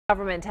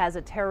Government has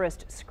a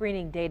terrorist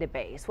screening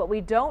database. What we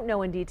don't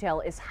know in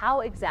detail is how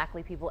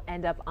exactly people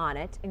end up on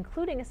it,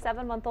 including a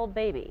 7-month-old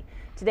baby.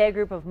 Today, a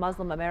group of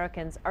Muslim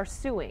Americans are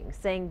suing,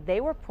 saying they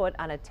were put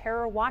on a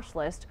terror watch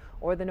list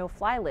or the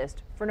no-fly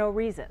list for no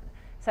reason.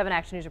 7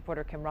 Action News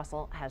reporter Kim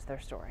Russell has their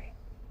story.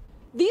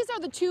 These are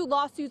the 2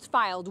 lawsuits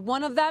filed.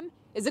 One of them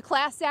is a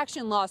class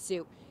action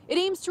lawsuit. It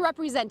aims to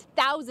represent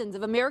thousands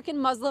of American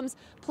Muslims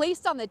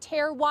placed on the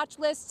terror watch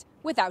list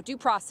without due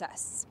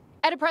process.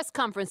 At a press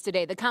conference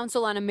today, the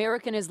Council on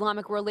American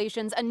Islamic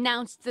Relations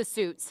announced the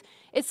suits.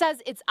 It says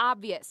it's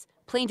obvious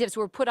plaintiffs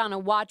were put on a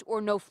watch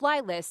or no-fly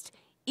list,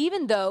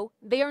 even though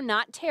they are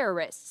not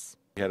terrorists.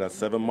 We had a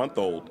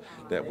 7-month-old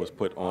that was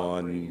put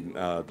on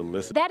the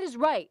list. That is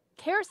right.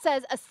 CARE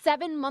says a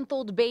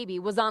 7-month-old baby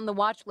was on the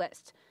watch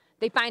list.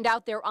 They find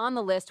out they're on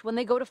the list when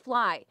they go to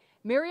fly.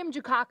 Miriam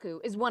Jukaku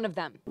is one of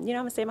them.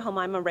 I'm a stay-at-home mom.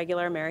 I'm a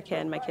regular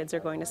American. My kids are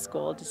going to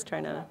school, just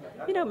trying to,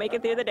 make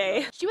it through the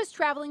day. She was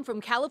traveling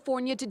from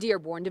California to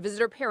Dearborn to visit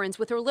her parents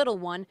with her little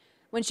one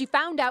when she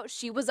found out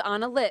she was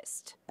on a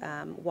list.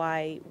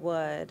 Why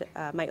would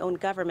my own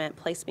government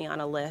place me on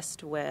a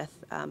list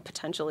with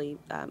potentially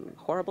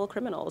horrible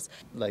criminals?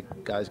 Like,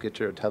 guys, get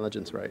your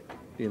intelligence right.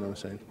 You know what I'm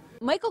saying?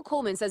 Michael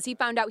Coleman says he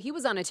found out he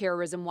was on a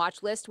terrorism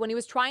watch list when he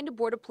was trying to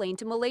board a plane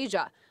to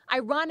Malaysia.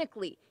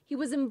 Ironically, he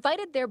was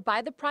invited there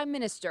by the Prime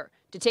Minister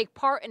to take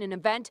part in an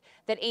event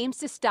that aims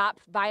to stop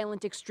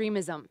violent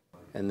extremism.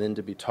 And then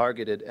to be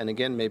targeted, and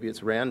again, maybe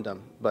it's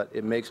random, but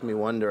it makes me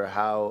wonder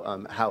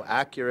how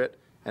accurate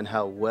and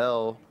how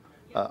well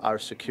our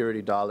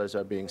security dollars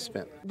are being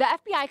spent. The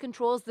FBI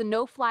controls the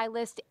no-fly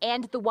list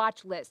and the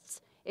watch lists.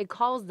 It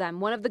calls them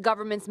one of the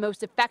government's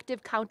most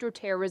effective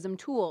counterterrorism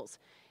tools.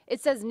 It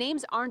says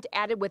names aren't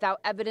added without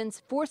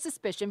evidence for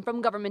suspicion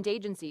from government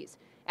agencies.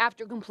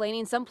 After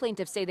complaining, some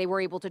plaintiffs say they were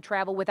able to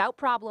travel without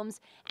problems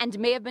and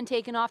may have been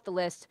taken off the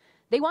list.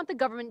 They want the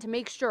government to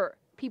make sure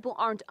people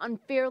aren't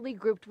unfairly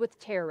grouped with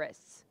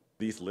terrorists.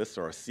 These lists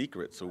are a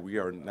secret, so we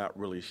are not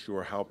really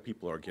sure how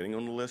people are getting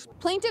on the list.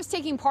 Plaintiffs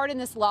taking part in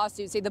this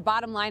lawsuit say the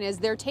bottom line is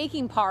they're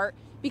taking part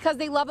because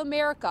they love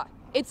America,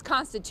 its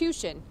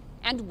Constitution,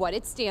 and what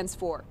it stands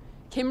for.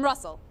 Kim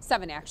Russell,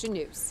 7 Action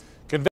News.